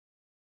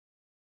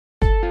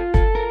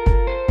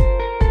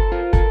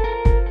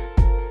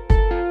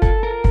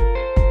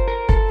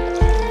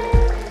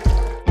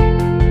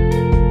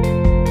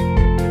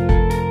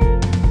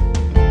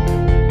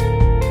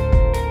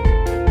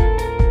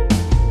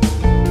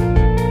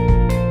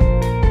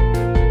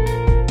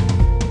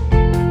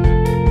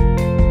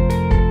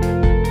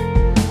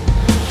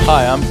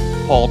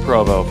Paul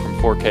Provo from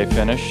 4K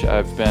Finish.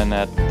 I've been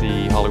at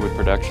the Hollywood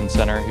Production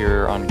Center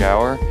here on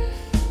Gower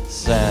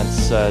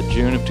since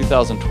June of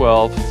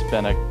 2012. It's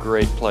been a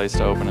great place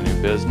to open a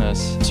new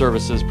business.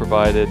 Services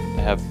provided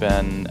have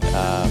been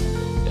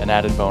an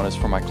added bonus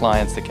for my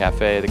clients: the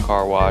cafe, the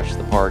car wash,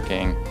 the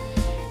parking,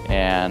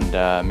 and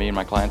me and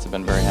my clients have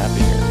been very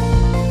happy here.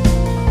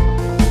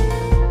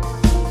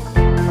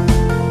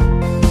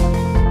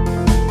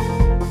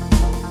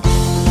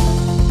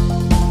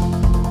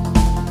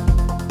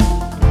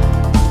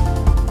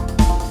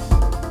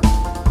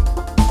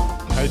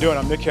 How you doing?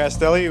 I'm Nick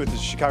Castelli with the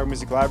Chicago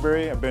Music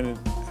Library. I've been at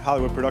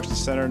Hollywood Production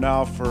Center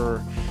now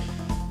for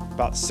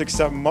about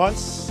 6-7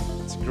 months.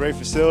 It's a great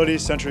facility,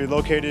 centrally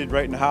located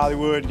right in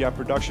Hollywood. You got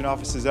production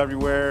offices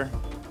everywhere.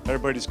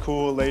 Everybody's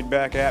cool, laid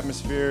back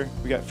atmosphere.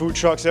 We got food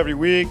trucks every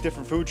week,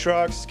 different food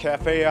trucks,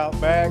 cafe out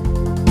back.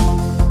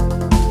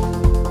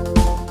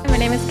 My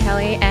name is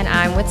Kelly and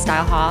I'm with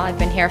Style Hall. I've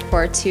been here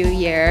for 2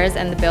 years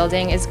and the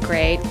building is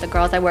great. The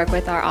girls I work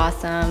with are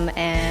awesome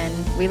and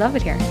we love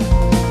it here.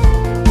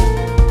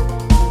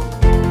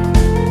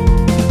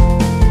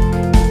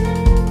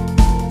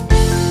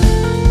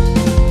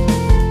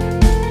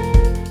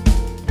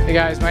 Hey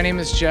guys, my name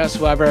is Jess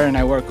Weber and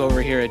I work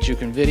over here at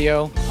Juke and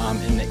Video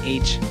in the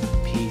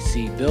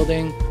HPC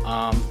building.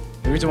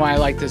 The reason why I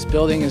like this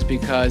building is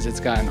because it's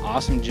got an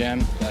awesome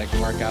gym that I can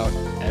work out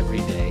every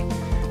day.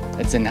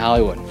 It's in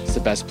Hollywood. It's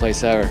the best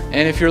place ever.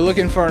 And if you're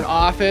looking for an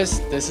office,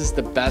 this is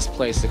the best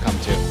place to come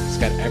to. It's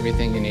got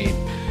everything you need.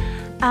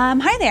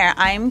 Hi there,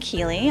 I'm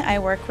Keely. I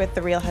work with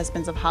the Real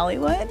Husbands of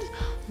Hollywood.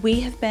 We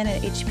have been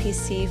at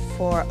HPC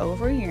for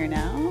over a year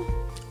now.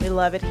 We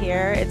love it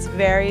here. It's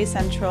very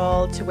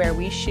central to where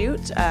we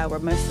shoot. We're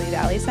mostly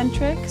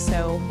Valley-centric,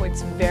 so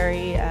it's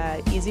very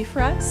easy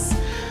for us.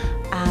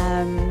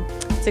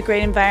 It's a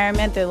great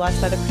environment. There are lots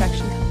of other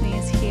production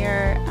companies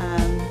here.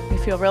 We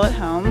feel real at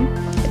home.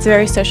 It's a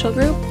very social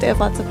group. They have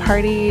lots of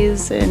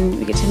parties, and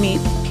we get to meet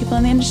people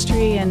in the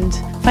industry and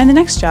find the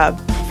next job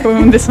for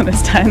when this one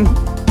is done.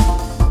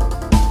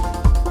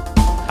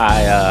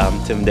 Hi,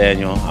 I'm Tim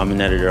Daniel. I'm an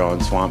editor on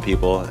Swamp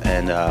People,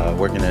 and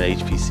working at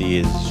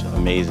HPC is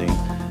amazing.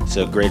 It's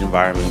a great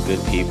environment,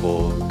 good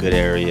people, good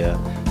area.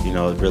 You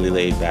know, really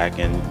laid back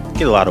and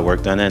get a lot of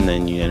work done, and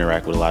then you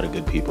interact with a lot of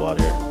good people out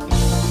here.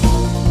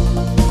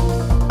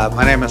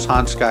 My name is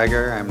Hans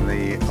Geiger. I'm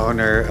the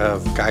owner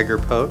of Geiger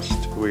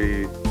Post.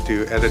 We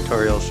do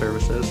editorial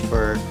services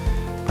for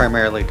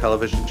primarily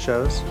television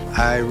shows.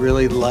 I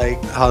really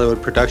like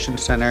Hollywood Production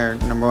Center,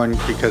 number one,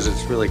 because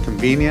it's really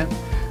convenient.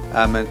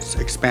 It's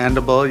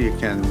expandable. You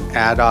can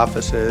add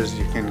offices,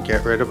 you can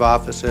get rid of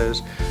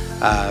offices.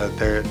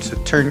 It's a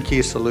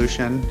turnkey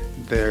solution.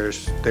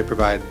 They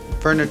provide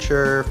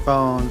furniture,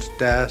 phones,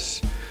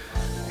 desks,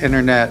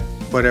 internet,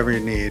 whatever you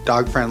need.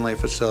 Dog-friendly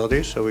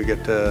facility, so we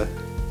get to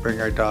bring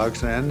our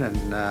dogs in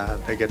and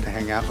they get to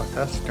hang out with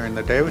us during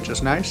the day, which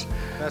is nice.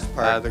 The best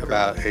part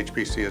about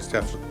HPC is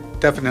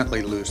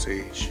definitely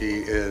Lucy.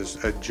 She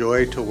is a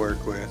joy to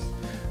work with,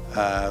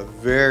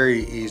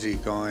 very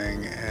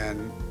easygoing,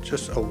 and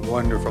just a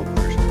wonderful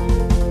person.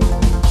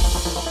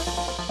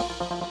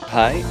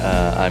 Hi,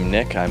 I'm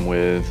Nick. I'm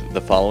with The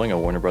Following, a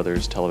Warner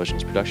Brothers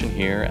Television's production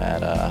here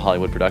at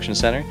Hollywood Production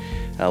Center,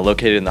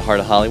 located in the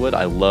heart of Hollywood.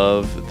 I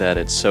love that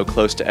it's so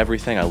close to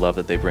everything. I love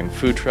that they bring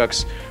food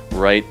trucks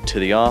right to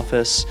the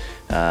office.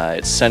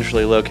 It's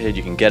centrally located.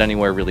 You can get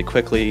anywhere really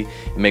quickly.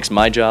 It makes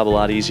my job a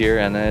lot easier,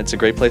 and it's a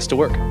great place to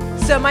work.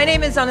 So my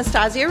name is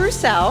Anastasia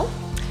Roussel,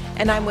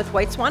 and I'm with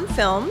White Swan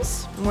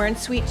Films. We're in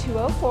Suite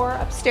 204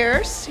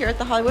 upstairs here at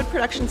the Hollywood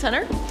Production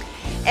Center.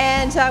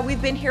 And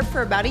we've been here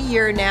for about a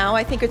year now.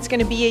 I think it's going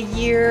to be a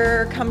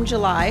year come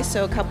July,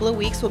 so a couple of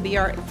weeks will be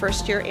our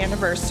first year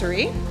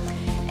anniversary.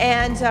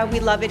 And we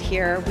love it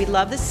here. We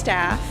love the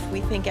staff.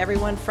 We think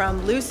everyone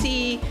from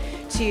Lucy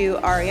to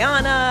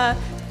Ariana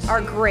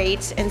are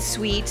great and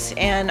sweet,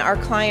 and our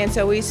clients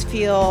always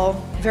feel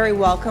very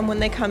welcome when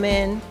they come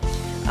in.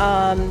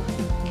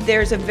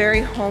 There's a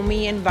very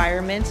homey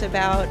environment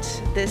about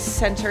this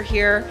center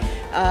here.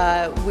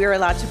 We're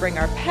allowed to bring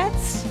our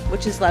pets,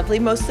 which is lovely.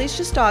 Mostly it's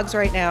just dogs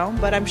right now,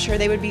 but I'm sure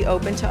they would be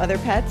open to other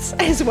pets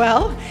as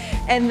well.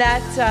 And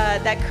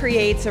that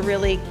creates a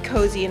really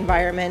cozy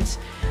environment.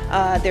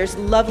 There's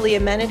lovely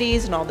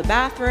amenities in all the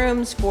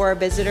bathrooms for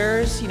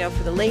visitors, you know,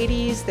 for the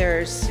ladies.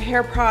 There's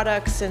hair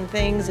products and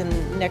things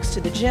and next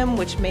to the gym,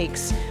 which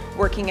makes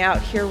working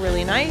out here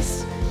really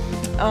nice.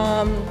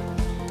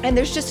 And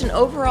there's just an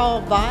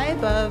overall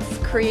vibe of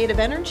creative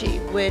energy,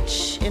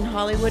 which in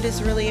Hollywood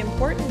is really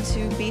important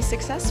to be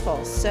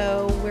successful.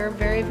 So we're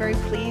very, very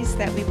pleased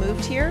that we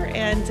moved here,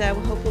 and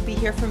we hope we'll be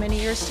here for many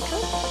years to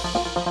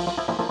come.